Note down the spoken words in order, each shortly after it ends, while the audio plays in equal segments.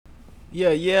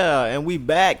Yeah, and we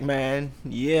back, man.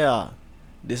 Yeah,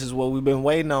 this is what we've been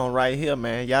waiting on right here,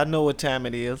 man. Y'all know what time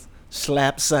it is.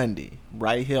 Slap Sunday,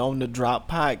 right here on the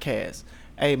Drop Podcast.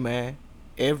 Hey, man,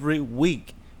 every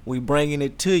week we bringing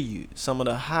it to you. Some of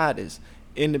the hottest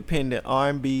independent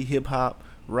R&B, hip hop,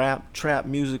 rap, trap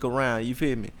music around. You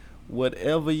feel me?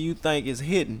 Whatever you think is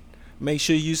hidden, make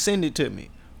sure you send it to me.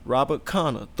 Robert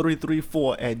Connor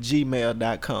 334 at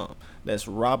gmail.com. That's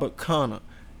Robert Connor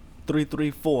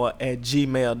 334 at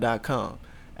gmail.com.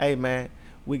 Hey, man,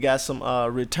 we got some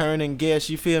returning guests,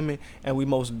 you feel me? And we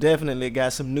most definitely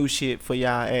got some new shit for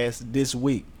y'all ass this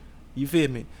week. You feel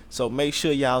me? So make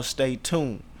sure y'all stay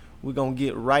tuned. We're gonna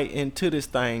get right into this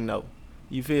thing though.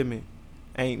 You feel me?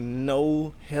 Ain't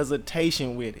no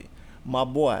hesitation with it. My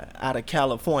boy out of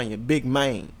California, Big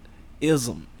Man,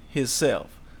 Ism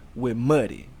himself with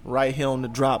Muddy right here on the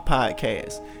Drop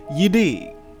Podcast. You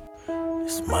dig?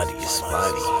 It's muddy, it's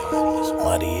muddy, it's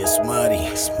muddy, it's muddy,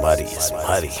 it's muddy, it's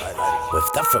muddy.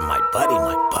 With that for my buddy,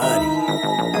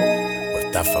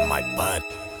 with that for my bud.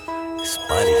 It's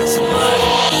muddy, it's muddy.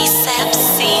 ASAP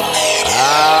Seaman.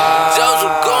 Those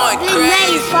are going Big crazy.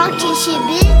 man, you funky shit,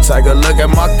 bitch. Take a look at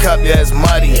my cup, yeah, it's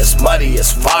muddy,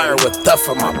 it's fire with that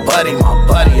for my buddy,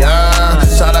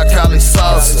 Shout out Cali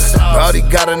Salsa, Brody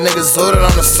got a nigga zooted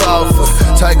on the sofa.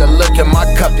 Take a look at my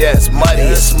cup, yeah, it's muddy,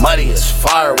 it's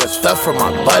fire with that for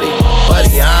my buddy,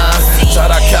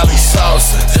 Shout out Cali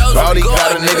Salsa, Brody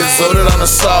got a nigga zooted on the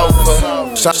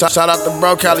sofa. Shout out to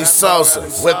bro Cali Sosa,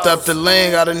 whipped up the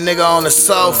lean, got a nigga on the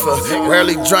sofa.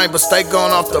 Rarely drink, but stay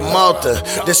going off the motor.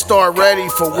 This store ready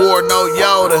for war, no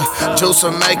Yoda. Juice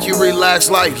will make you relax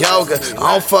like yoga.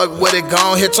 I don't fuck with it,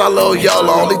 gon' hit y'all little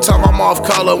YOLO. Only time I'm off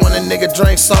color when a nigga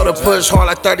drink soda. Push hard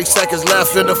like 30 seconds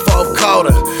left in the fourth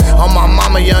quarter. On my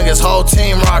mama youngest, whole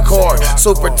team rock hard.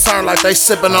 Super turn like they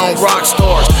sippin' on rock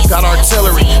stores. Got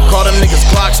artillery, call them niggas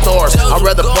Glock stores. I'd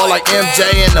rather ball like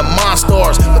MJ in the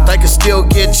Monstars, but they can still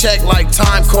get checked like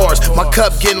time cards. My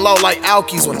cup getting low like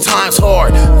Alkies when time's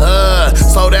hard.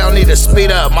 Slow down, need to speed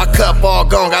up. My cup all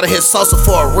gone, gotta hit Sosa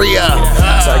for a re-up.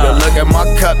 Take a look at my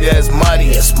cup, yeah, it's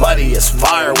muddy, it's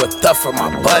fire with that for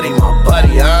my buddy,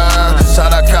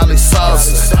 Shout out Cali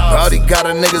Salsa, Brody got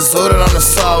a nigga zooted on the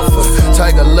sofa.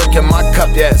 Take a look at my cup,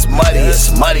 yeah, it's muddy,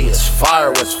 it's fire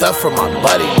with that for my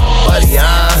buddy,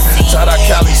 Shout out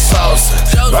Cali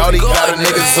Salsa, Brody got a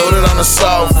nigga zooted on the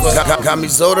sofa. Got me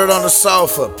zooted on the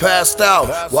sofa, passed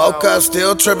out. Woke up,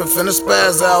 still tripping, finna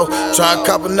spaz out. Try and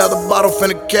cop another bottle,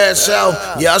 finna cash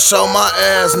out. Yeah, I show my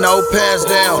ass, no pants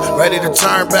down. Ready to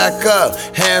turn back up,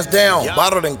 hands down.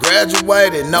 Bottled and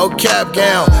graduated, no cap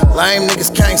gown. Lame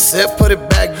niggas can't sip, put it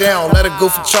back down. Let a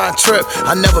goofy try and trip,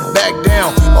 I never back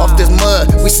down. Off this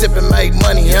mud, we sippin', make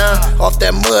money, huh? Off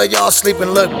that mud, y'all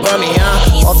sleepin', look bummy,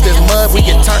 huh? Off this mud, we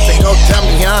get turned and go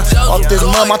dummy, huh? Off this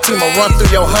mud, my team will run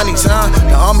through your honeys, huh?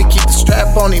 The homie keep the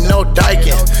strap on him, no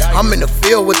diking. I'm in the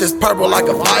field with this purple like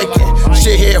a Viking.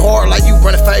 Shit hit hard like you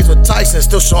running phase with Tyson.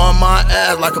 Still showing my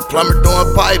ass like a plumber doing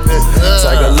piping.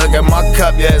 Take a look at my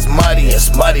cup, yeah, it's muddy,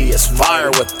 it's fire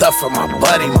with that for my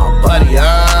buddy,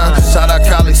 Shout out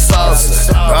Cali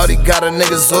Salsa, Brody got a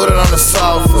nigga zooted on the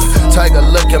sofa. Take a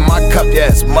look at my cup, yeah,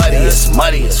 it's muddy,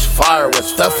 it's fire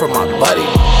with that for my buddy,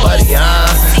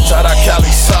 Shout out Cali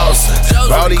Salsa,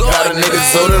 Brody got a nigga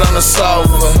zooted on the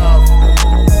sofa.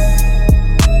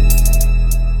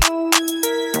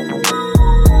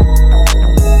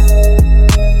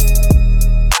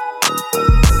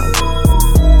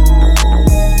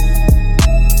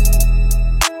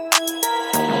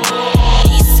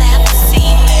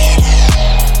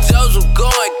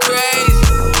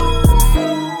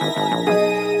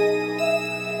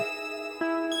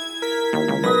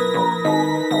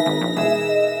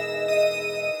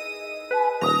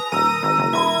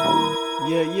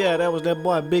 Yeah, that was that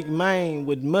boy Big Man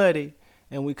with Muddy,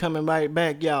 and we coming right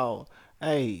back, y'all.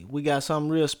 Hey, we got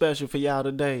something real special for y'all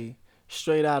today.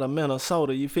 Straight out of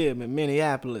Minnesota, you feel me?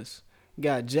 Minneapolis.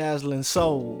 Got Jaslyn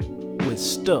Soul with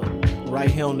Stuck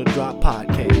right here on the Drop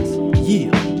Podcast.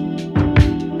 Yeah.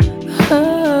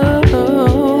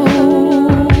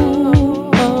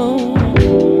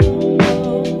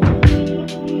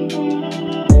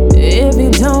 If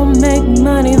you don't make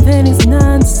money, then it's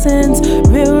nonsense.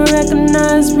 Real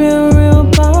recognize, real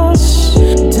boss.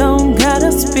 Don't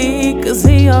gotta speak, cause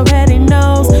he already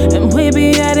knows. And we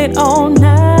be at it all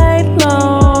night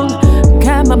long.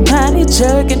 Got my body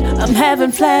jerking, I'm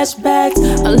having flashbacks.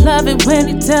 I love it when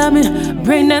you tell me,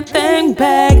 bring that thing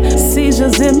back.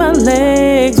 Seizures in my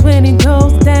legs when he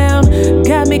goes down.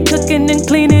 Got me cooking and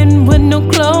cleaning with no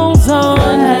clothes on.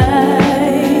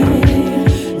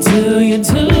 Do you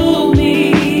do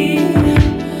me?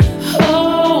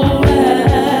 Oh,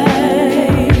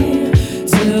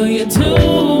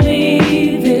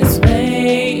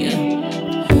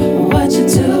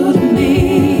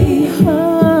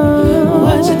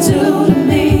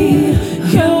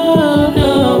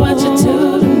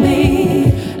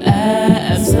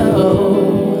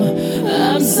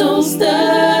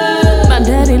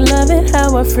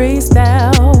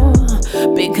 freestyle,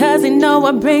 because they know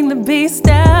I bring the beast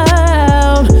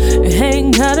down.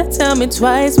 Ain't gotta tell me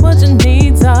twice what your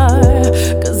needs are,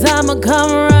 cause I'ma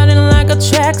come running like a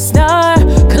track star.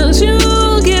 Cause you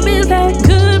give me that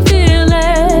good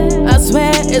feeling, I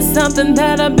swear it's something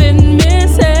that I've been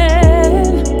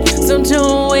missing. So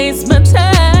don't waste my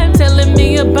time telling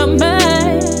me about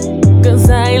mine, cause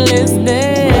I ain't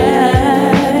listening.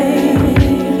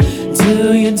 Why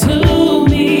do you do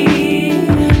me?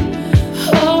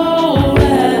 Oh,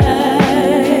 why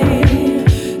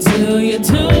do you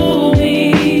do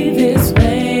me this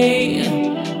way?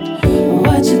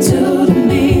 What you do to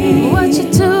me? What you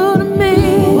do to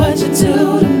me? What you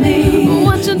do to me?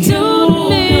 What you do to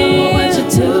me? What you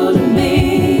do to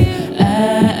me?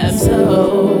 I'm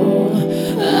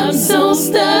so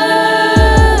stuck.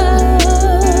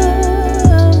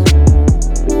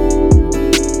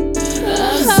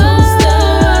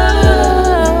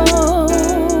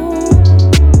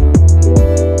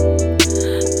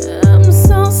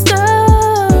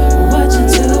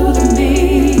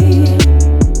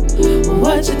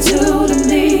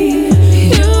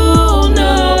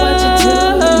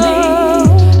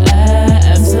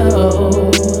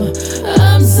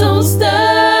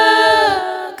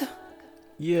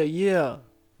 Yeah,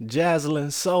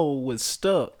 Jazzlin Soul was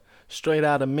Stuck, straight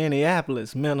out of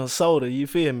Minneapolis, Minnesota, you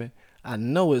feel me? I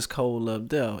know it's cold up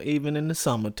there, even in the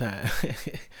summertime.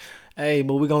 Hey,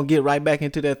 but we're gonna get right back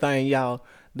into that thing, y'all.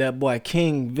 That boy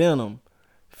King Venom,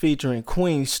 featuring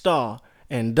Queen Star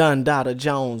and Dun Dada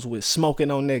Jones with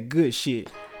Smoking on That Good Shit,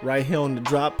 right here on the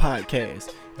Drop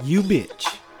Podcast. You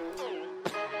bitch.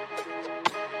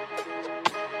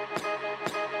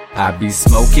 I be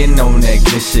smoking on that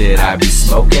good shit, I be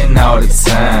smoking all the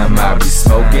time. I be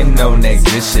smoking on that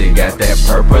good shit, got that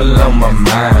purple on my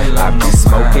mind. I be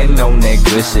smoking on that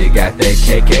good shit, got that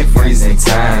KK freezing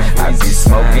time. I be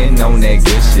smoking on that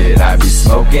good shit, I be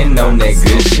smoking on that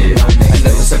good shit.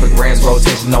 Another 7 grams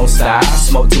rotation on style.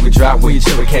 Smoke till we drop where you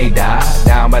chill with K-Dot.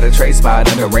 Down by the trace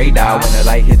spot under radar. When the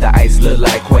light hit the ice, look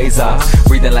like Quasar.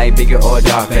 Breathing like Bigger or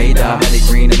Darth Vader. Money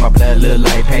green in my blood, look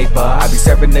like paper. I be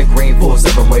serving the green full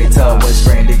separate. One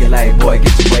strand, nigga, like, boy,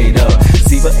 get your weight up.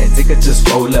 Zebra and Dicker just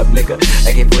roll up, nigga.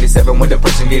 AK-47 when the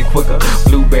person get quicker.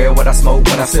 Blueberry, what I smoke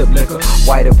when I sip liquor.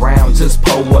 White or brown, just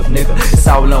pull up, nigga. It's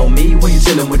all on me when you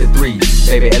chillin' with the 3.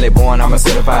 Baby, LA born, I'm a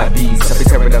certified beast. I be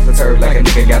tearing up the turf like a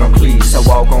nigga got on cleats. I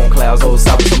walk on clouds, old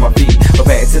soppers on my feet. But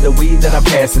back to the weed that I'm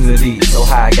passing to these. So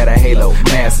high, I got a halo,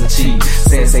 master cheese.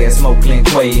 Sensei, I smoke clean,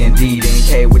 Quay indeed.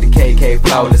 NK with the KK,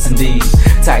 flawless indeed.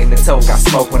 Tighten the toke, I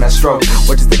smoke when I stroke.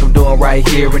 What you think I'm doing right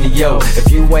here in the yo?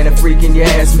 If you ain't a freak and you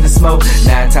ask me to smoke,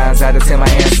 9 times out of 10 my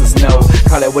answer's no.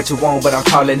 Call it what you want, but I'm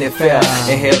calling it fair.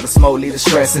 Inhale the smoke, leave the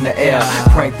stress in the air.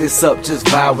 Crank this up, just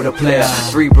vibe with a player.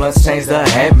 3 blunts change the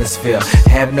atmosphere.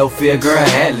 Have no fear, girl,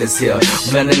 Atlas here.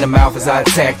 Blunt in the mouth as I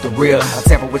attack the rear. I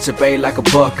tamper with your bae like a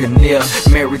buccaneer.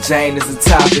 Mary Jane is the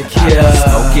topic here. I be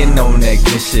smoking on that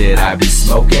good shit, I be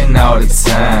smoking all the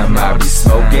time. I be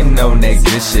smoking on that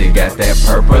good shit, got that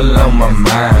purple on my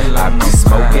mind. I be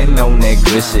smoking on that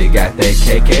good shit, got that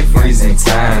KK freezing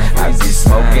time. I be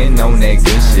smoking on that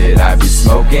good shit, I be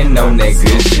smoking on that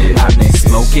good shit. I be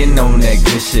smoking on that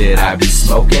good shit, I be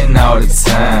smoking all the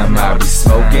time. I be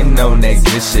smoking on that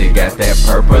good shit, got that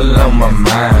purple on my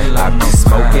mind. I be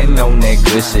smoking on that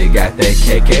good shit, got that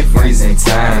KK freezing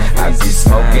time. I be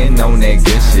smoking on that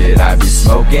good shit, I be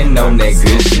smoking on that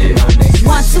good shit.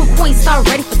 1, 2, Queen Star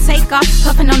ready for takeoff.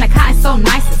 Puffing on that cotton so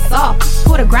nice and soft.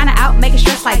 Pull the grinder out, make it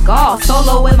stretch like golf.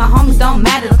 Solo with my homies, don't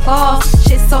matter the claws.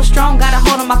 Shit so strong, got a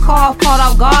hold on my cough. Caught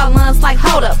off guard, lungs like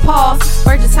hold up, pause.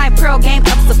 Virgin type pearl game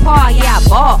up to par. Yeah, I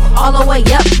ball all the way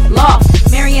up,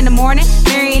 loft. Mary in the morning,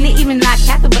 Mary in the evening. Not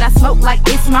Catholic, but I smoke like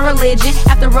it's my religion.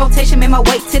 After rotation, made my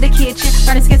way to the kitchen.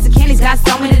 Burning skits of candies, got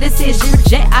so many decisions.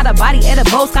 Jet out of body,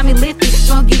 edibles, got me lifted.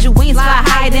 Don't get your wings, fly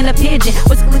higher than a pigeon.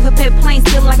 Whiskey leave a pet plane,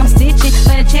 still like I'm stitching.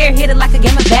 Let a chair hit it like a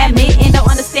game of badminton. Don't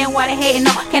understand why they hating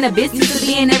on cannabis. Used to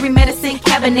be in every medicine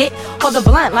cabinet. Hold the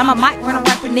blunt, like my mic when I'm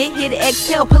rapping it. Hit the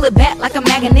exhale, pull it back like a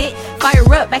magnet. Fire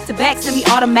up, back to back,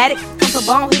 semi-automatic. Come to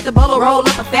bone, hit the bolo, roll up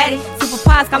a fatty. Super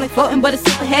pies got me floating, but it's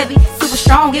super heavy. Super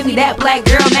strong, give me that black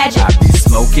girl magic. I be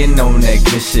smoking on that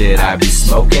good shit, I be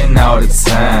smoking all the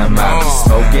time. I be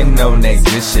smoking on that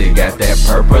good shit, got that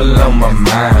purple on my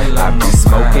mind. I be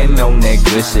smoking on that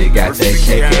good shit, got that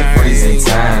KK freezing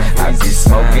time. I be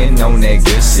smoking smoking on that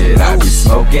good shit. I be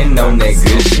smoking on that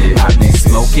good shit. I be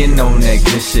smoking on that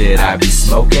good shit. I be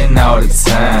smoking all the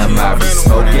time. I be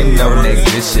smoking on that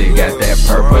good shit. Got that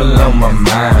purple on my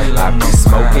mind. I be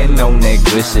smoking on that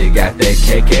good shit. Got that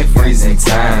KK freezing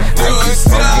time. I be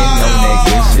smoking on that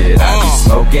good shit. I be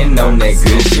smoking on that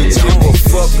good shit. Give a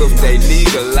fuck if they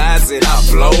legalize it, I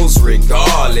blows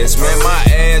regardless. Man, my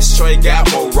ashtray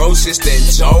got more roaches than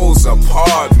Joe's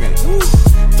apartment.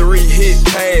 3-hit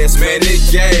pass, man, it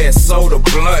gas, so the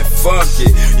blunt, fuck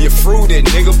it. You fruited,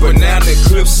 nigga, but now the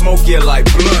clip smoke you like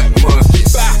blunt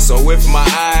monkeys. So if my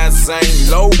eyes ain't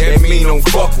low, that mean don't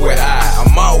fuck with I.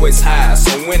 I'm always high,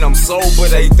 so when I'm sober,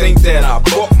 they think that I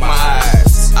broke my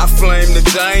eyes. I flame the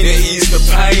Jane to ease the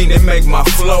pain and make my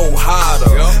flow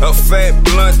harder. A fat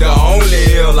blunt, the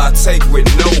only ill I take with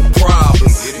no problem.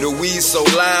 The weed so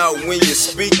loud when you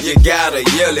speak, you gotta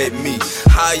yell at me.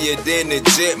 Higher than the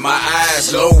jet, my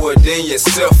eyes lower than your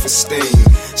self-esteem.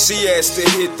 She asked to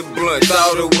hit the blunt,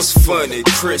 thought it was funny.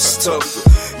 Chris Tucker,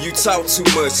 you talk too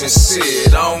much and shit.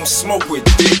 I don't smoke with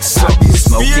dicks. I be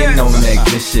smoking on that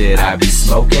good shit. I be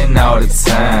smoking all the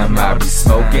time. I be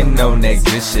smoking on that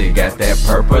good shit. Got that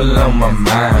purple on my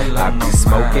mind. I be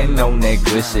smoking on that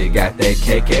good shit. Got that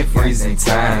KK freezing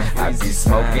time. I be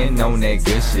smoking on that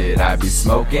good shit. I be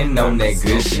smoking on that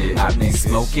good shit. I be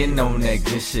smoking on that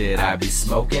good shit. I be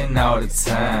smoking all the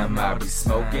time. I be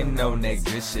smoking on that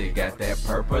good shit. Got that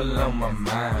purple on my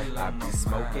mind. I be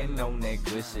smoking on that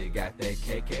good shit. Got that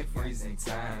KK freezing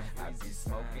time. I be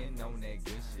smoking on that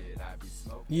good shit. I be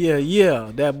smoking.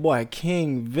 Yeah, that boy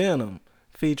King Venom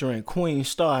featuring Queen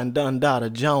Star and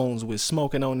Dundada Jones with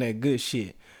Smoking on That Good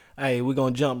Shit. Hey, we're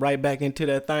gonna jump right back into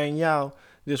that thing, y'all.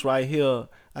 This right here,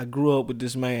 I grew up with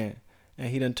this man, and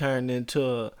he done turned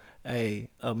into a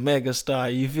mega star,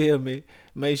 you feel me?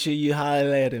 Make sure you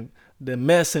holler at him. The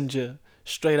Messenger,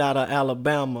 straight out of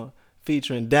Alabama,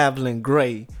 featuring Davlin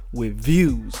Gray with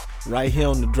Views, right here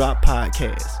on the Drop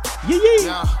Podcast.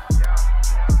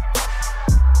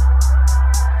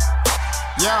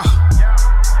 Yeah.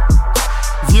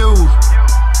 View.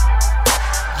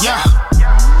 Yeah.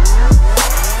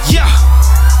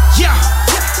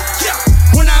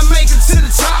 When I make it to the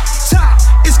top,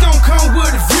 it's gonna come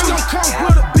with a view.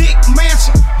 With a big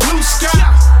mansion, blue sky,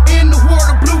 in the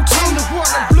water, blue tone.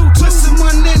 Put some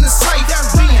money in the safe,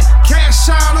 then cash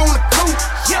out on the coupe.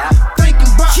 Thinking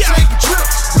about taking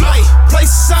trips,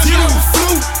 places I never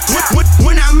flew.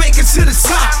 When I make it to the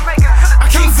top, I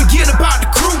can't forget about the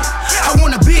crew. I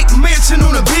want a big mansion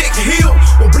on a big hill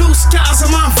with blue skies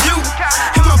on my view.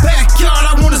 In my backyard,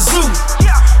 I want a zoo.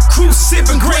 Crew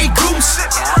sipping Grey Goose.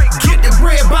 Get the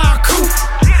bread by a coupe.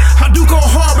 I do go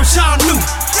hard, but y'all knew.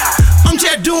 I'm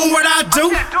just doing what I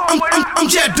do. I'm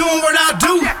just doing what I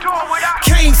do.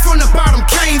 Came from the bottom,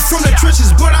 came from the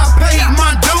trenches, but I paid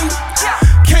my due.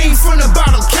 Came from the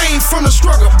bottom, came from the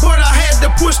struggle, but I had to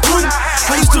push through.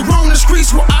 I used to roam the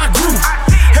streets where I grew.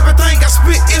 Everything I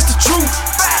spit is the truth.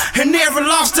 And every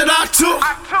loss that I took,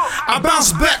 I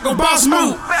bounced back, go boss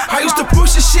move. I used to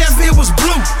push a Chevy, it was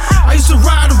blue. I used to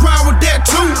ride around with that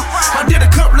too. I did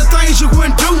a couple of things you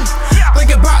wouldn't do.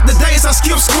 Think about the days I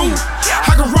skipped school.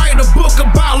 I could write a book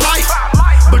about life,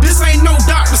 but this ain't no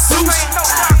Dr. Seuss.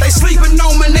 They sleeping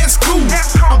on me, that's cool.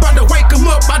 I'm about to wake them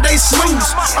up by they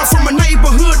snooze. I'm from a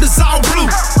neighborhood that's all blue,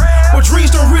 but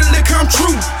dreams don't really come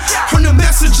true. I'm the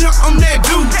messenger, I'm that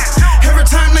dude. Every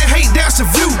time they hate, that's a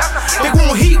view. They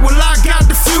want heat, well I got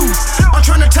the few. I'm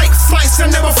trying to take flights, I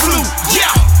never flew.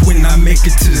 Yeah. When I make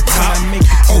it to the top,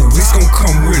 oh, it's gon'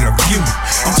 come with a view.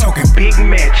 I'm talking big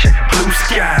mansion, blue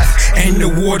skies, and the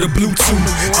water blue too.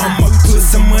 I'ma put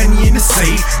some money in the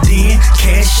safe, then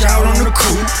cash out on the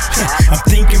coupe. I'm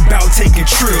thinking about taking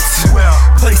trips,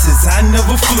 places I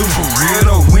never flew. For real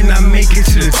though, when I make it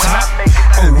to the top,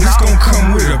 oh, it's gon'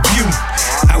 come with a view.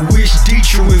 I wish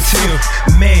Dietrich was here,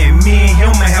 man, me and him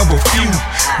might have a few.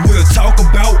 We'll talk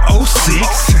about 06,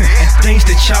 and things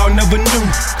that y'all never knew.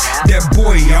 That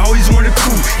boy always wanted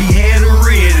cool, he had a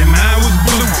red and mine was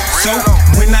blue. So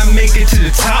when I make it to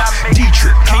the top,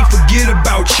 Dietrich, can't forget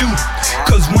about you.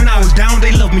 Cause when I was down,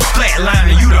 they loved me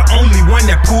flatlining. You the only one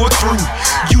that pulled through.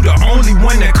 You the only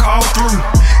one that called through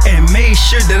and made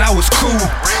sure that I was cool.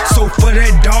 So for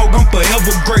that dog, I'm forever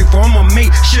grateful. I'ma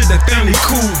make sure the family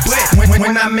cool. But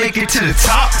when I make it to the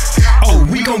top, oh,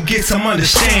 we gon' get some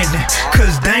understanding.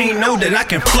 Cause they ain't know that I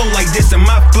can flow like this. And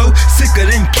my flow sicker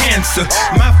than cancer.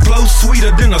 My flow sweeter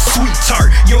than a sweet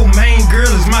tart. Your main girl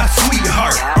is my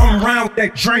sweetheart. I'm round with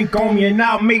that drink on me and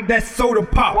I'll make that soda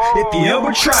pop. If you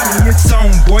ever try me, it's on,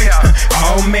 boy.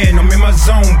 Oh man, I'm in my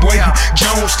zone, boy.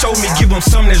 Jones told me give them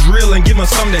something that's real and give them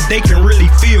something that they can really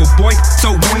feel, boy.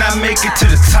 So when I make it to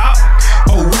the top,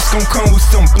 oh, it's gon' come with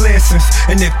some blessings.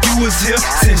 And if you was here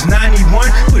since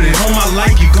 91, put it on my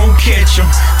life, you gon' catch 'em.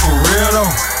 For real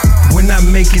though. When I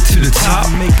make it to the top,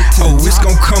 oh, it's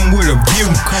gon' come with a view.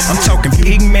 I'm talking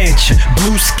big mansion,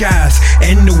 blue skies,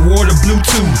 and the water blue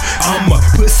too. I'ma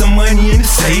put some money in the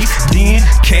safe, then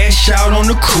cash out on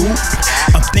the coupe.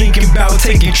 I'm thinking about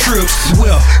taking trips,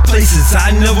 well, places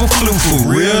I never flew. For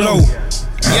real though.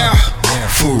 Yeah.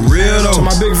 For real though. To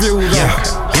my big view though.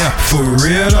 Yeah, for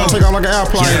real though. Take off like an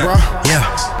airplane, bro. Yeah.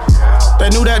 They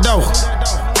knew that though.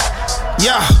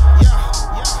 Yeah.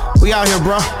 We out here,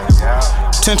 bro.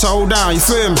 10 toes down, you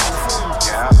feel me?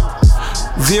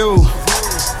 View.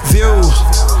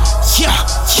 Yeah.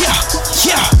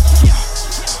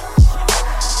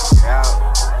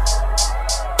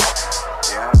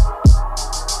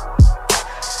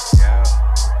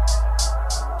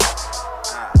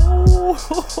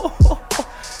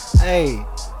 Hey,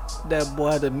 that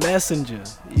boy The Messenger,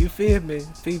 you feel me?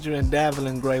 Featuring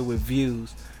Davlin Gray with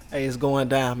Views. Hey, it's going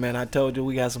down, man. I told you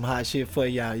we got some hot shit for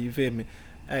y'all, you feel me?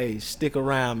 Hey, stick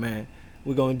around, man.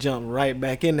 We're gonna jump right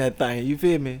back in that thing, you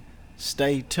feel me?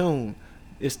 Stay tuned.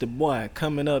 It's the boy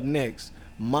coming up next,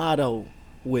 Motto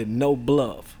with No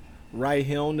Bluff, right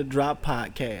here on the Drop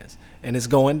Podcast, and it's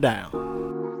going down.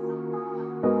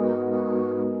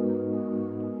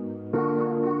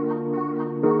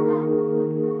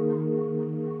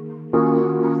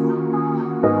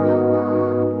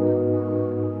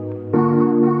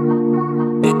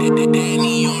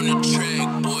 Danny on the track,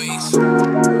 boys.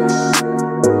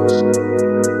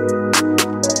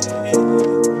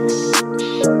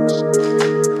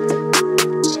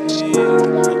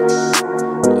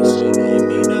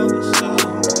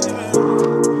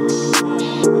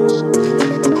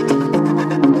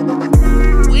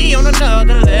 We on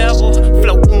another level,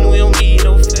 floating, we don't need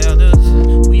no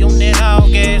feathers. We on that all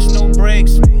gas, no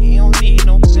brakes, we don't need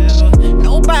no pedal.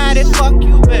 Nobody fuck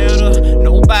you better,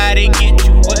 nobody get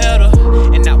you wetter.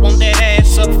 And I want that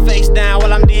ass up, face down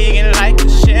while I'm digging like a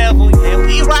shovel. Yeah,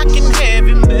 we rockin'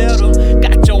 heavy metal,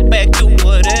 got your back to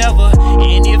whatever.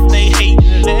 And if they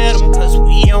hatin', let them, cause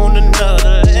we on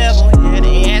another level. Yeah,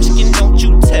 they asking, don't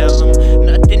you tell them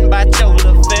nothing about your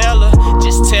little fella.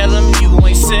 Just tell them you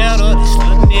ain't settled. This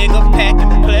little nigga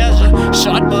packing pleasure.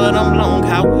 Short but I'm long,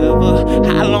 however.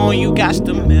 How long you got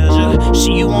to measure?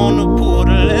 She wanna pull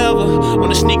the lever,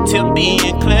 wanna sneak tip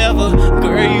being clever.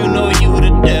 Girl, you know you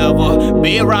the devil.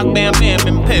 Big rock, bam, bam,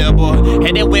 and pebble.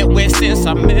 Had that wet since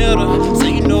I met her. So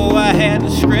you know I had to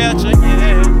scratch her,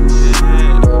 yeah.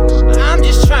 I'm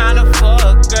just tryna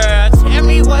fuck, girl. Tell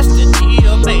me what's the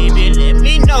deal, baby. Let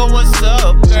me know what's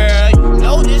up, girl. You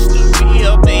know this the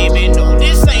real, baby. No,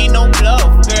 this ain't no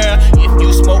bluff, girl. If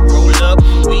you smoke, roll up.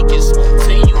 We can smoke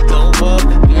till you blow up,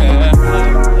 girl.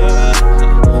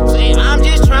 Say, I'm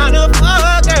just tryna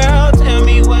fuck, girl. Tell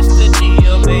me what's the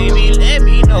deal, baby. Let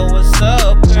me know what's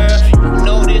up, girl. You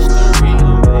know this the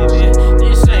real, baby.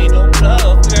 This ain't no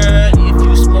bluff, girl. If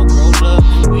you smoke, roll up.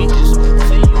 We can smoke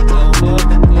till you blow up,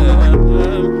 girl.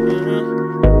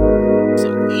 So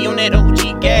we on that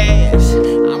OG gas.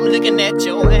 I'm looking at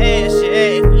your ass,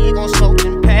 yeah. If you gon' smoke,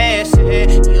 then pass, yeah.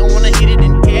 You don't wanna hit it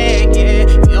and gag, yeah.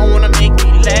 You don't wanna make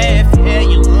me laugh, yeah.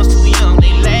 You little too young,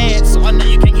 they last. So I know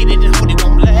you can hit it and hold it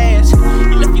won't last.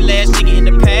 You left your last nigga in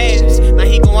the past. Now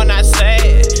he going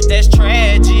outside. That's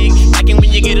tragic. Like it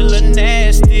when you get a little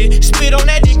nasty. Spit on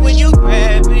that dick when you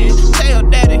grab it. Tell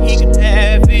daddy he can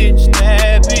have it.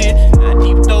 Stab it. I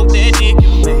deep throw that dick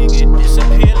and make it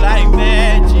disappear like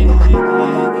magic.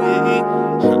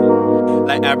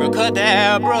 Like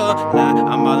abracadabra,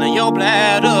 I'm all in your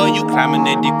bladder. You climbing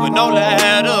that dick with no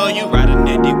ladder. You riding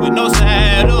that dick with no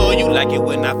saddle. You like it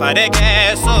when I fire that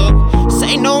gas up.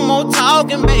 Say no more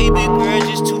talking, baby girl,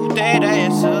 just toot that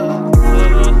ass up.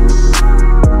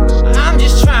 I'm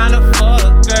just tryna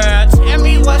fuck, girl. Tell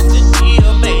me what's the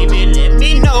deal, baby. Let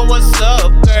me know what's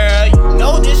up, girl. You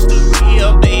know this the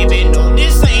real, baby. No,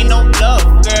 this ain't no bluff,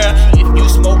 girl. If you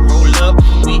smoke, roll up.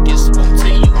 We can smoke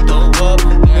till you throw up,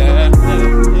 girl.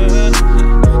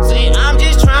 Say, I'm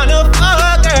just tryna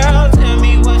fuck, girl. Tell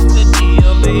me what's the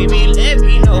deal, baby. Let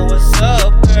me know what's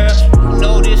up, girl. You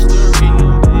know this the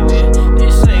real, baby.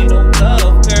 This ain't no bluff,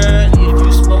 girl. If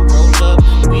you smoke, roll up.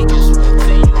 We can smoke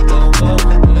till you throw up,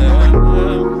 girl.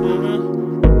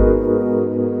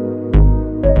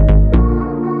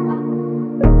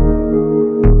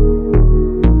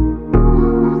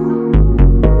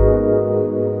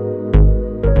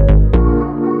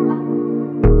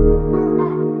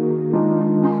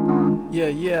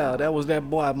 Yeah, that was that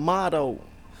boy Motto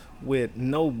with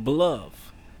No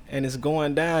Bluff. And it's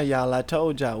going down, y'all. I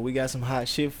told y'all, we got some hot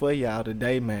shit for y'all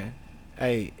today, man.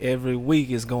 Hey, every week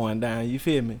it's going down, you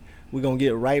feel me? We're going to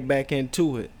get right back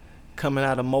into it. Coming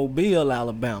out of Mobile,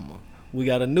 Alabama, we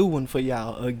got a new one for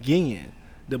y'all again.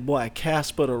 The boy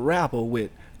Casper the Rapper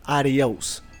with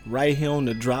Adios, right here on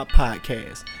the Drop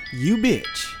Podcast. You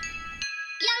bitch.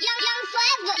 Young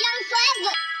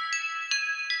Forever.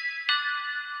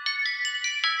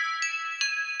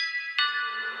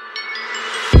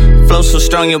 Flow so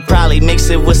strong you'll probably mix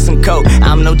it with some coke.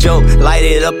 I'm no joke, light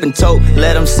it up and tote.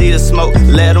 Let them see the smoke,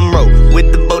 let them roll.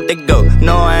 With the boat they go,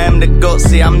 no I am the GOAT.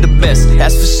 See I'm the best,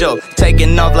 that's for sure.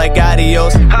 Taking off like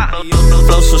adios.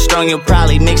 Flow so strong you'll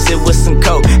probably mix it with some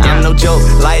coke. I'm no joke,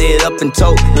 light it up and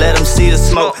tote. Let them see the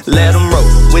smoke, let them roll.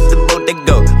 With the boat they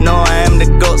go, no I am the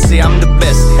GOAT. See I'm the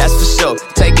best, that's for sure.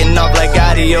 Taking off like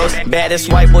adios.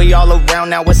 Baddest white boy all around,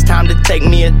 now it's time to take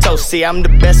me a toast. See I'm the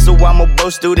best, so I'ma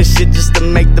boast. Do this shit just to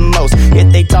make the most.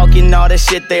 If they talking all that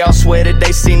shit, they all swear that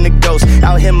they seen the ghost.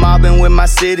 Out here mobbing with my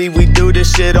city, we do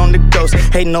this shit on the coast.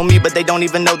 Hating on me, but they don't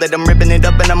even know that I'm ripping it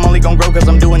up and I'm only gon' grow cause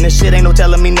I'm doing this shit, ain't no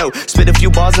telling me no. Spit a few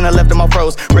bars and I left them all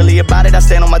froze. Really about it, I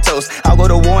stand on my toes. I'll go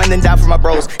to war and then die for my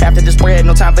bros. After this bread,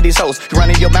 no time for these hoes. You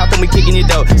running your mouth and we kicking your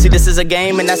dough. See this is a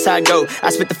game and that's how I go.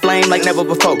 I spit the flame like never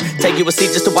before. Take you a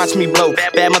seat just to watch me blow.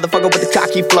 Bad motherfucker with the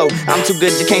cocky flow. I'm too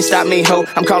good, you can't stop me, ho.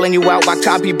 I'm calling you out, why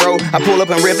copy, bro? I pull up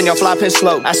and rip and y'all flopping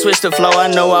slow. I switch the flow, I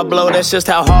know I blow, that's just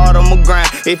how hard I'ma grind.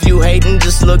 If you hating,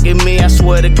 just look at me, I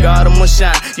swear to God I'ma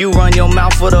shine. You run your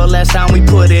mouth for the last time, we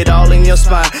put it all in your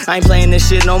spine. I ain't playing this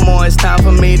shit no more, it's time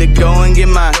for me to go and get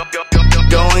mine.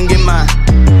 Go and get mine.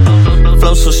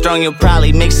 Flow so strong you'll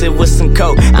probably mix it with some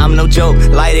coke. I'm no joke,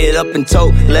 light it up and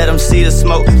tote. Let them see the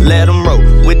smoke, let them roll.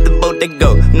 With the boat they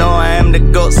go, no I am the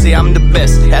GOAT. See I'm the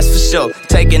best, that's for sure.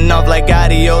 Taking off like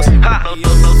adios.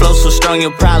 Flow so strong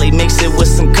you'll probably mix it with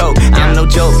some coke. I'm no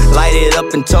joke, light it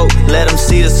up and tote. Let them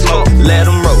see the smoke, let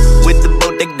them roll. With the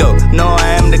boat they go, no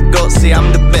I am the GOAT. See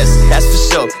I'm the best, that's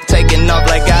for sure. Taking off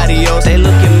like adios. They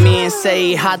look at me and say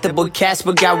he hot, the boy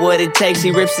Casper got what it takes.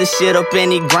 He rips this shit up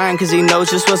and he grind cause he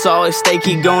knows just what's always stake.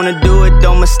 He gonna do it,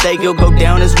 don't mistake, you'll go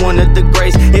down as one of the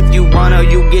greats. If you wanna,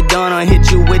 you get done or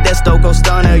hit you with that Stoko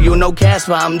stunner. You know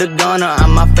Casper, I'm the gunner,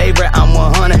 I'm my favorite, I'm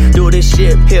 100. Do this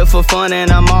shit here for fun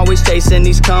and I'm always chasing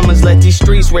these commas. Let these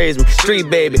streets raise me, street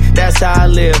baby, that's how I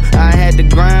live. I had to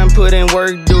grind, put in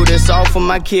work, do this all for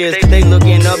my kids. They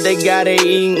looking up, they gotta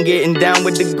eat and getting down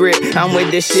with the grit. I'm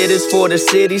with this shit, it's for the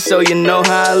city, so you know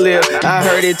how I live. I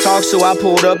heard it talk, so I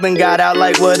pulled up and got out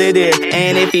like what it is.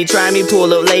 And if he try me,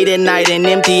 pull up late at night and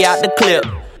empty out the clip.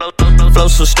 Flow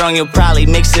so strong you'll probably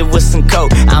mix it with some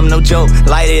coke. I'm no joke,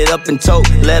 light it up and tote.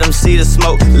 Let them see the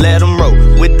smoke, let them roll.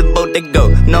 With the boat they go,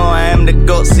 no I am the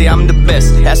GOAT. See I'm the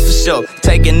best, that's for sure.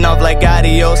 Taking off like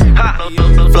adios.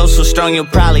 Flow so strong you'll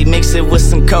probably mix it with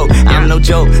some coke. I'm no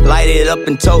joke, light it up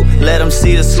and tote. Let them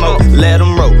see the smoke, let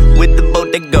them roll. With the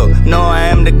boat they go, no I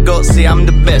am the GOAT. See I'm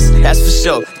the best, that's for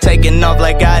sure. Taking off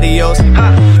like adios.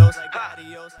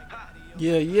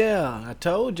 Yeah, I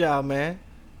told y'all, man.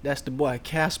 That's the boy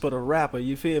Casper the Rapper,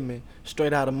 you feel me?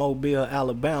 Straight out of Mobile,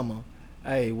 Alabama.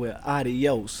 Hey, with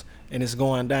Adios. And it's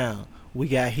going down. We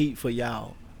got heat for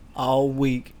y'all. All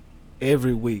week,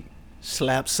 every week.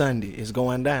 Slap Sunday is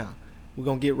going down. We're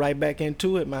going to get right back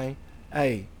into it, man.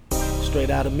 Hey,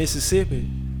 straight out of Mississippi.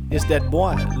 It's that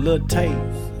boy, Lil Tay.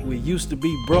 We used to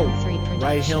be broke.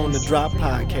 Right here on the Drop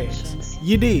Podcast.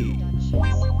 You dig?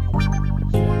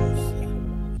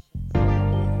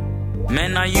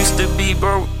 Man, I used to be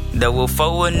broke. That was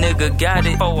for a nigga got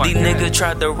it. These niggas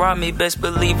tried to rob me, best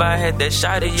believe I had that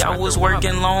shot it. I was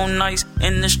working long nights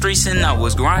in the streets and I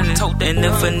was grinding. And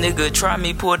if a nigga try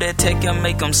me, pull that tech and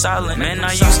make him silent. Man,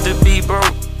 I used to be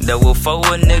broke. That was for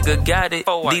a nigga got it.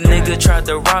 These niggas tried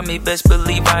to rob me, best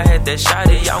believe I had that shot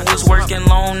it. I was working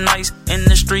long nights in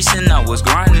the streets and I was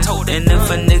grinding. And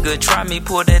if a nigga try me,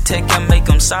 pull that tech and make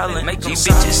him silent. These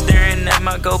bitches staring at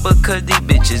my go because these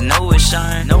bitches know it's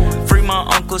shine. Free my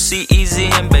uncle, see easy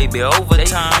and baby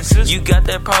overtime. You got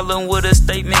that problem with a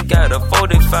statement, got a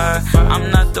 45. I'm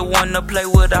not the one to play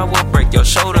with, I will break your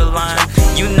shoulder line.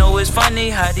 You know it's funny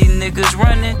how these niggas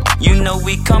running. You know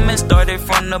we coming, started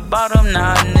from the bottom,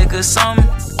 now niggas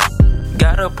something.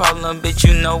 Got a problem, bitch,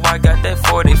 you know I got that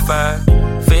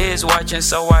 45. Feds watching,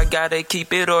 so I gotta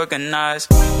keep it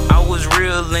organized. I was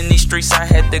real in these streets, I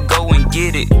had to go and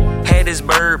get it. Had this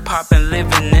bird poppin',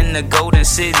 living in the Golden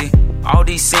City. All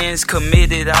these sins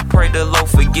committed, I pray the Lord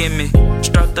forgive me.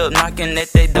 Strapped up, knocking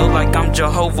at that door like I'm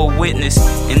Jehovah Witness.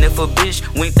 And if a bitch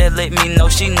wink, that let me know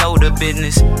she know the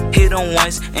business. Hit him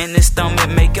once in his stomach,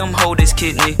 make him hold his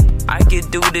kidney. I can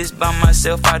do this by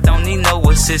myself, I don't need no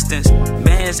assistance.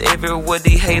 Bands everywhere,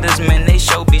 these haters, man, they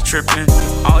show be trippin'.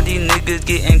 All these niggas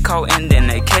getting caught and then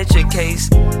they catch a case.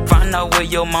 Find out where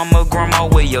your mama, grandma,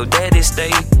 where your daddy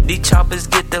stay. These choppers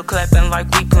get the clapping like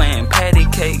we playing patty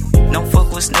cake. Don't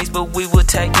fuck with snakes, but we will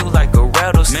tag you like a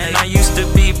rattlesnake. Man, I used to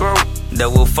be broke, that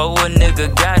was before a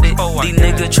nigga got it. These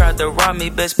niggas tried to rob me,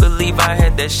 best believe I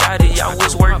had that shotty. I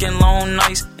was working long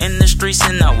nights in the streets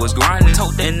and I was grinding.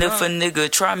 And if a nigga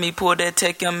try me, pull that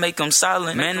tech and make him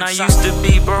silent. Man, I used to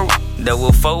be broke, that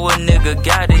was before a nigga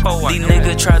got it. These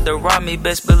niggas tried to rob me,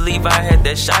 best believe I had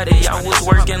that shotty. I was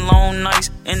working long nights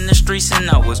in the streets and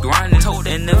I was grinding.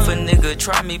 And if a nigga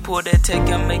try me, pull that tech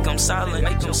and make him silent.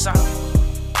 Make him silent.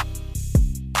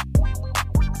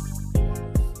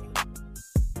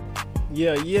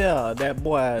 Yeah, that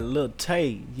boy Lil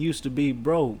Tay used to be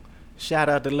broke. Shout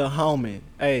out to Lil Homie.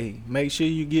 Hey, make sure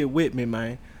you get with me,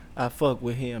 man. I fuck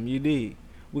with him, you dig?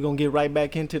 We gonna get right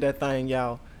back into that thing,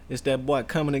 y'all. It's that boy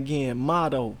coming again,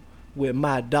 Motto, with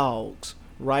My Dogs,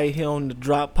 right here on the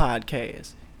Drop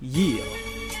Podcast. Yeah.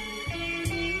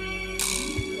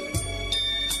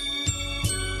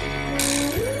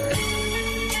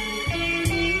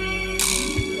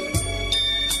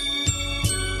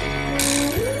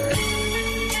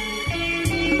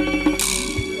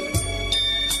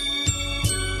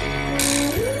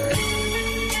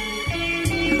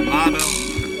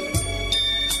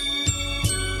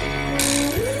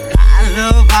 I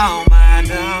love all my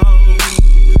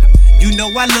dogs. You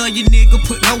know I love you, nigga.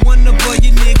 Put no one above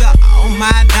you, nigga. All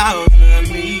my dogs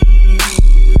love me.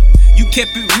 You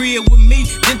kept it real with me,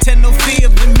 didn't tell no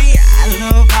fib to me. I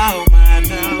love all my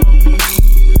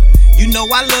dogs. You know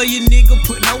I love you, nigga.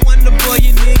 Put no one above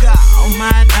you, nigga. All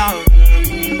my dogs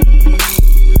love me.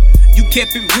 You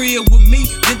kept it real with me,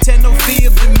 didn't tell no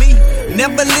fib to me.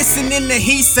 Never listening to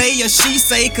he say or she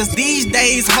say, cause these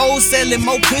days hoes selling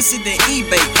more pussy than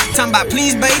eBay. Talking about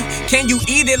please babe, can you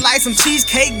eat it like some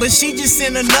cheesecake? But she just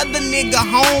sent another nigga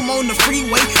home on the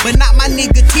freeway. But not my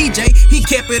nigga TJ, he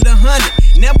kept it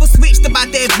 100. Never switched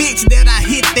about that bitch that I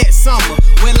hit that summer.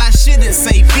 Well, I shouldn't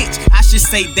say bitch, I should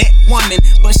say that woman.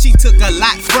 But she took a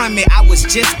lot from me, I was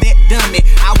just that dummy.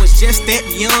 I was just that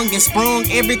young and sprung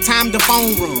every time the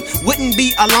phone rung. Wouldn't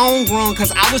be a long run,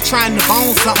 cause I was trying to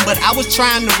bone something, but I was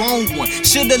trying the wrong one.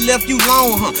 Should've left you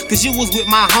alone, huh? Cause you was with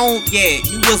my home, yeah,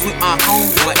 you was with my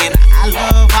homeboy. And I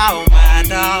love all my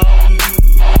dogs.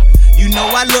 You know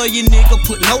I love you, nigga.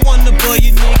 Put no one above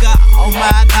you, nigga. All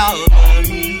my dogs love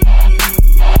me.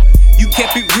 You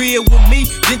kept it real with me,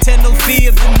 didn't tell no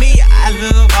fib to me. I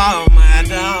love all my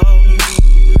dogs.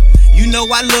 You know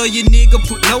I love you, nigga.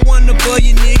 Put no one above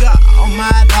you, nigga. All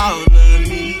my dogs love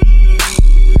me.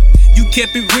 You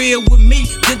kept it real with me,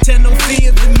 didn't tell no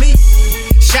fib to me.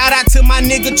 Shout out to my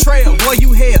nigga Trail, boy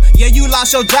you hell. Yeah, you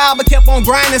lost your job but kept on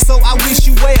grinding, so I wish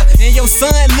you well. And your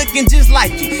son looking just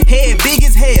like you, head big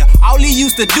as hell. All he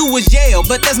used to do was yell,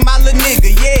 but that's my little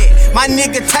nigga, yeah. My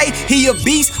nigga Tay, he a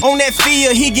beast on that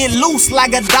field. He get loose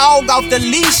like a dog off the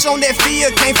leash on that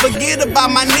field. Can't forget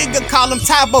about my nigga, call him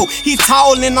Tybo. He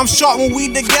tall and I'm short when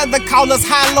we together, call us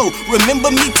high-low.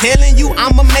 Remember me telling you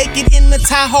I'ma make it in the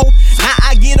Tahoe? Now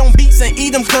I get on beats and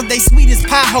eat them cause they sweet as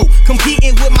pie-ho.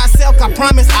 Competing with myself, I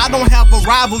promise I don't have a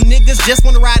rival. Niggas just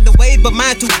wanna ride the wave, but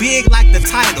mine too big like the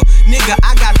title. Nigga,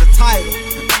 I got the title.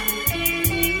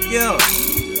 Yeah.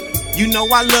 You know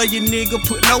I love you, nigga.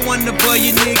 Put no one above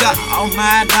you, nigga. All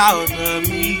my dogs love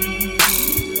me.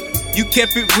 You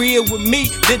kept it real with me,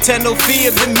 didn't tell no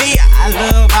fib to me. I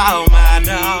love all my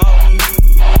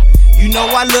dogs. You know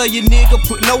I love you, nigga.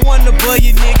 Put no one above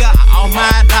you, nigga. All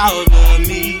my dogs love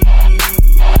me.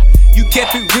 You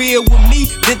kept it real with me,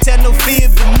 didn't tell no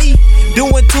fib to me.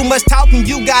 Doing too much talking,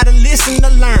 you gotta listen to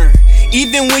learn.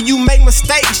 Even when you make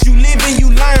mistakes, you live and you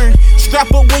learn.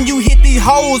 Strap up when you hit these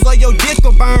hoes or your dick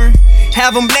will burn.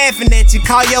 Have them laughing at you,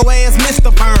 call your ass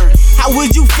Mr. Burn. How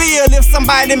would you feel if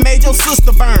somebody made your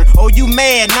sister burn? Oh, you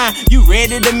mad now, you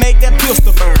ready to make that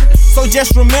pistol burn. So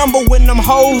just remember when them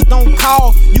hoes don't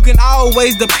call, you can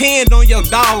always depend on your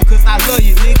dog, cause I love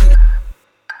you, nigga.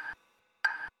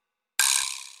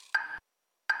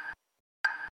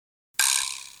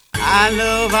 I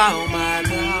love all my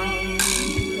dogs.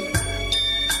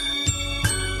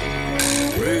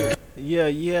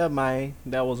 Yeah, man.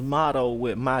 That was Motto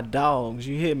with My Dogs.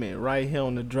 You hear me? Right here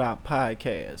on the Drop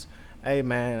Podcast. Hey,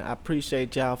 man, I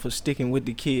appreciate y'all for sticking with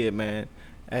the kid, man.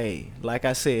 Hey, like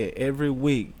I said, every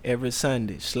week, every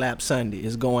Sunday, Slap Sunday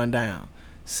is going down.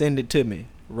 Send it to me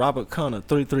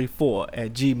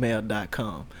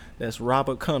robertconnor334@gmail.com. That's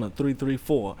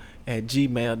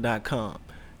robertconnor334@gmail.com.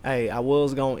 Hey, I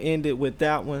was going to end it with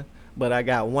that one, but I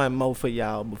got one more for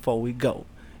y'all before we go.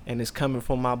 And it's coming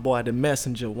from my boy, The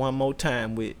Messenger, one more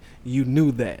time with You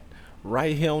Knew That,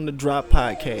 right here on the Drop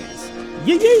Podcast.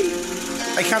 Yeah,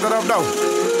 yeah. Hey, count that up, though.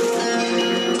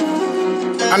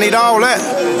 I need all that.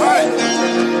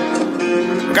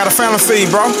 Got a family feed,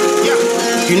 bro. Yeah.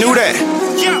 You knew that.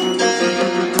 Yeah.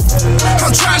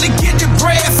 I'm trying to get the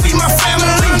bread, feed my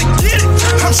family.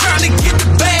 I'm trying to get the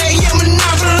bag, yeah,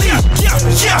 monopoly.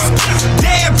 Yeah.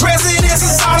 Dead presidents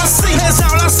is all I see. That's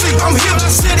all I see. I'm here to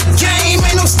the game,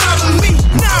 ain't no stopping me.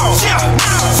 No. Yeah.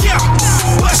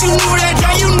 But you knew that,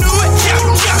 yeah, you knew it. Yeah.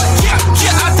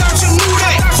 I thought you knew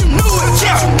that. You knew it.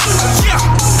 Yeah.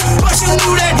 But you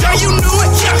knew that, yeah, you knew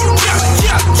it. Yeah.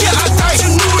 I thought you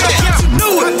knew that. You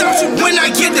knew it. When I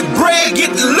get the bread,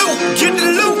 get the loot.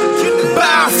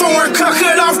 Buy a foreign car,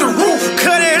 cut off the roof,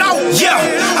 cut it out. Yeah.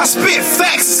 I spit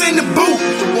facts in the booth.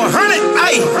 100,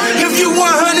 ayy. If you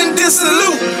 100, then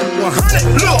salute. 100,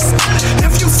 look.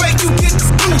 If you fake, you get the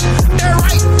boot. That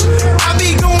right. I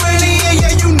be going in,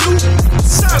 yeah, you knew.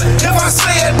 Solid. If I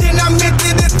say it, then I meant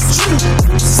it, it's the truth.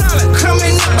 Solid.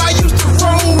 Coming up, I used to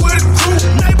roll with a crew.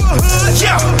 Neighborhood,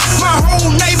 yeah. My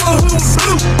whole neighborhood was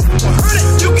blue.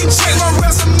 100. You can check my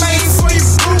resume for your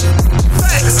group.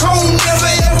 Facts. Home never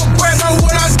ever brag on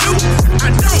what I do. I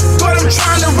don't, but I'm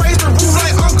trying to raise the roof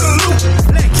like Uncle Luke.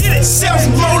 Let's get it.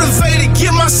 Self-motivated,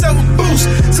 give myself a boost.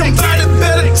 Somebody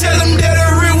better tell him that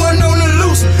a real one on the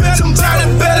loose. Somebody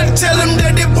better tell him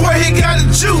that that boy he got the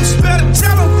juice. Better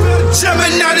tell him,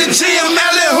 jumping out the gym,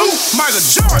 alley hoop. Michael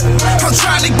Jordan. I'm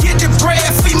trying to get the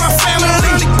bread, feed my family.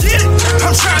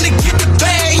 I'm trying to get the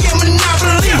bag, yeah,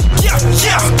 monopoly.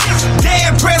 Yeah.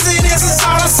 Dead presidents is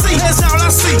all I see. That's all I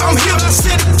see. I'm here to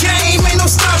the game, ain't no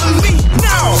stopping me.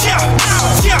 No. Yeah.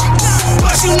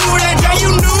 But you knew that, yeah, you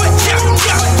knew it. Yeah.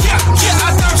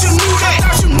 I thought you knew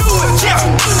that. You knew it. Yeah.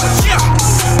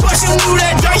 But you knew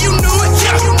that, yeah, you knew it.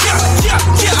 Yeah.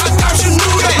 I thought you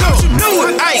knew that. You knew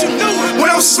it. Ayy. When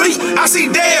I'm asleep, I see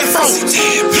dead folks.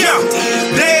 Yeah.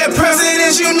 Dead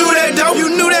presidents, you knew that dope.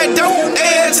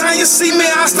 Every time you see me,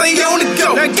 I stay on the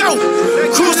go.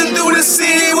 Cruising through the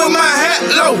city with my hat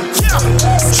low. Yeah.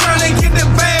 Trying to get the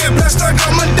bag, plus stuck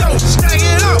on my dough. Stack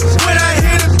it up. When I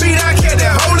hear the beat, I get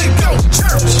that Holy Ghost.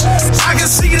 Church. I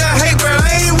can see the hate, but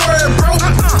I ain't worried, bro.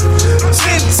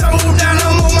 10-toe down,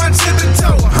 I'm on my tippy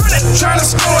toe. Trying to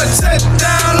score a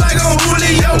touchdown like a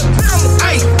Julio.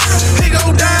 Ayy, he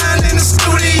go down in the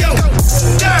studio.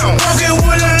 Down, walking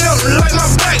with a limp like my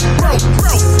back, bro.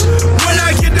 When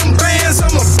I get them bands,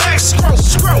 I'm a back scroll.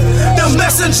 The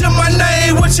messenger, my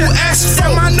name, what you ask for?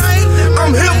 My name,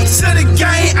 I'm hip to the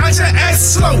game, I just act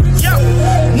slow. Yo,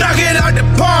 knock it out the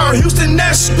bar, Houston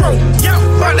Astro. Yo,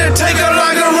 about to take her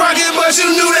like a rocket, but you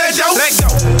knew that, yo. Let go.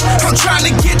 I'm trying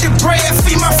to get the bread,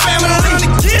 feed my family.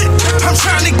 I'm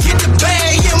trying to get the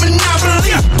bag, yeah,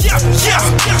 monopoly. Yeah.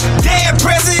 Dead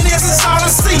presidents is all I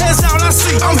see. That's all I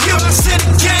see. I'm here to the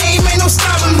game, ain't no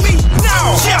stopping me.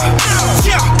 No. Yeah.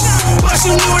 But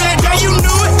you knew that, yeah, you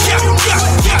knew it. Yeah.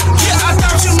 I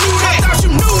thought you knew that. You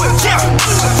knew it. Yeah.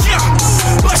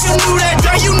 But you knew that,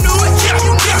 yeah, you knew it. Yeah.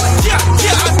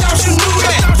 I thought you knew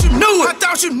that.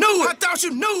 I thought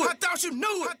you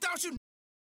knew it.